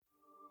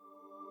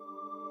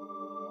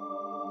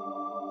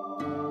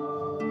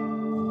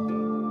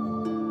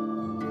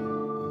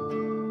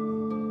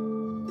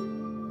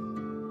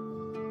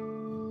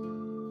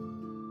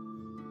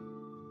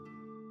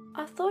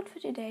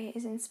today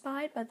is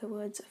inspired by the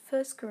words of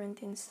 1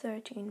 Corinthians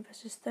 13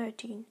 verses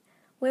 13,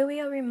 where we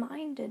are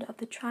reminded of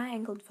the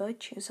triangled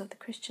virtues of the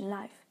Christian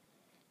life: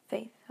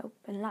 faith, hope,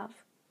 and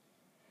love.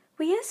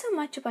 We hear so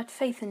much about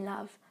faith and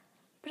love,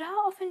 but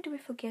how often do we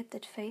forget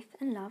that faith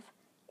and love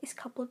is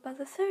coupled by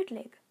the third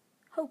leg,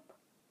 hope?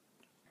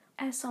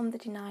 As Psalm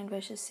 39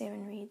 verses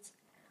 7 reads,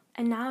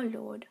 "And now,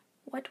 Lord,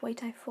 what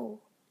wait I for?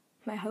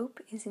 My hope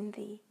is in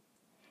Thee."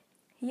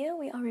 Here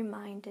we are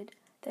reminded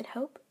that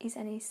hope is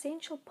an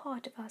essential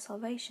part of our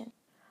salvation,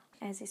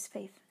 as is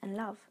faith and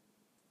love.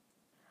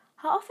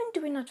 How often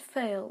do we not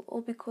fail all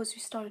because we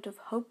started off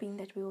hoping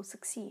that we will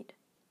succeed?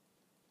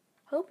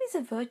 Hope is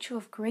a virtue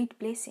of great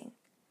blessing,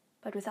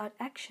 but without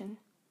action,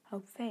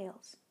 hope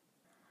fails.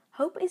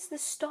 Hope is the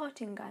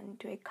starting gun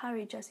to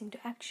encourage us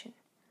into action,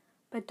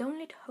 but don't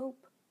let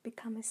hope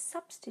become a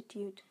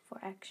substitute for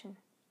action.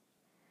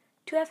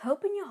 To have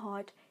hope in your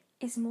heart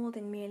is more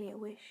than merely a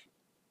wish.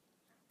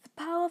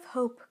 The power of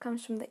hope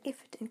comes from the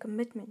effort and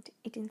commitment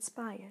it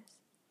inspires.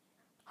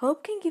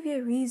 Hope can give you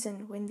a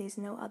reason when there's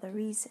no other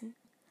reason.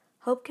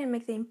 Hope can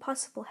make the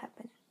impossible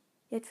happen.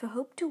 Yet for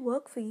hope to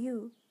work for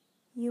you,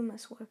 you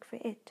must work for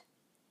it.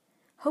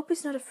 Hope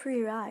is not a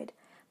free ride,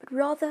 but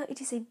rather it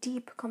is a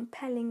deep,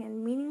 compelling,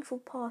 and meaningful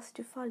path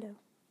to follow.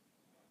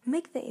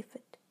 Make the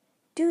effort,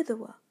 do the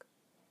work,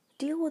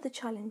 deal with the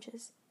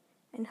challenges,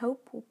 and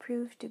hope will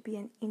prove to be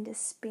an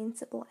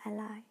indispensable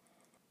ally.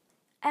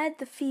 Add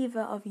the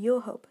fever of your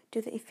hope to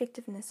the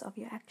effectiveness of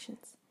your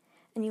actions,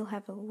 and you'll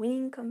have a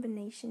winning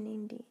combination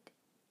indeed.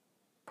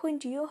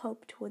 Point your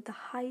hope toward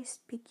the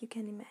highest peak you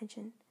can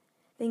imagine,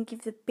 then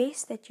give the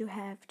best that you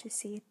have to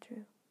see it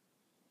through.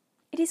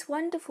 It is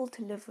wonderful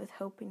to live with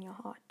hope in your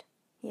heart,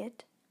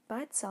 yet,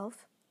 by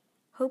itself,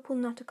 hope will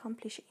not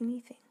accomplish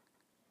anything.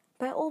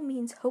 By all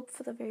means, hope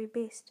for the very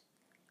best,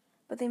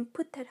 but then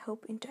put that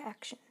hope into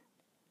action.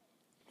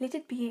 Let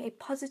it be a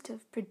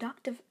positive,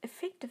 productive,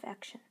 effective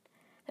action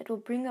that will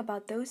bring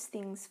about those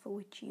things for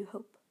which you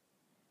hope.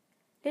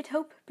 Let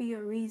hope be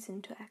your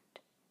reason to act.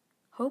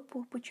 Hope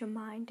will put your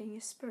mind and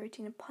your spirit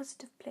in a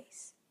positive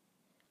place.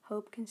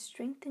 Hope can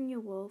strengthen your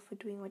will for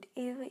doing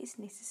whatever is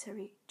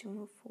necessary to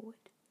move forward.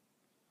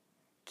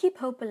 Keep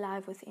hope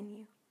alive within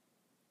you.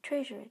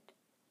 Treasure it,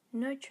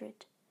 nurture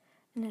it,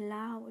 and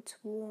allow its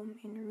warm,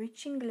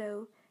 enriching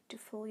glow to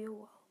fill your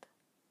world.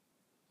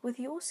 With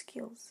your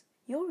skills,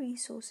 your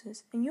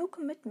resources, and your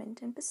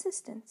commitment and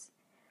persistence,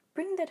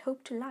 bring that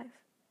hope to life.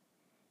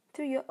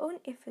 Through your own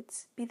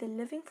efforts, be the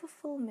living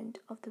fulfillment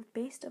of the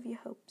best of your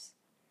hopes.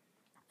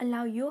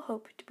 Allow your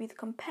hope to be the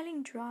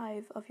compelling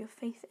drive of your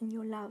faith and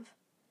your love.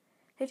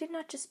 Let it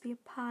not just be a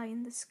pie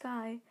in the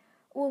sky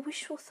or a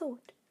wishful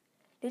thought.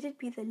 Let it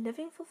be the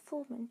living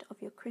fulfillment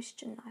of your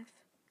Christian life.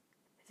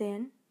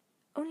 Then,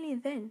 only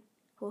then,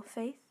 will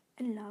faith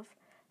and love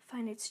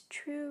find its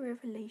true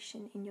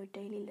revelation in your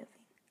daily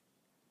living.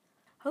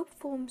 Hope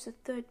forms the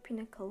third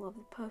pinnacle of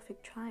the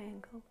perfect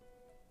triangle.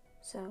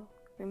 So,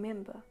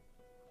 remember,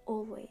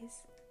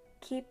 always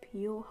keep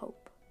your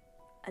hope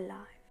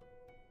alive.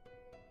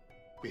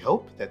 We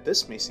hope that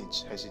this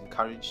message has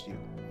encouraged you.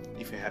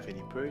 If you have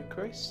any prayer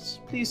requests,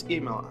 please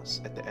email us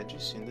at the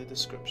address in the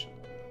description.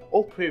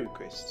 All prayer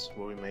requests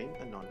will remain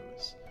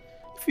anonymous.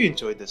 If you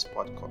enjoyed this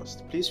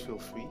podcast, please feel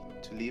free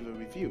to leave a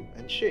review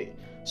and share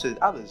so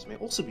that others may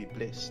also be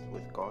blessed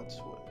with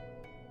God's word.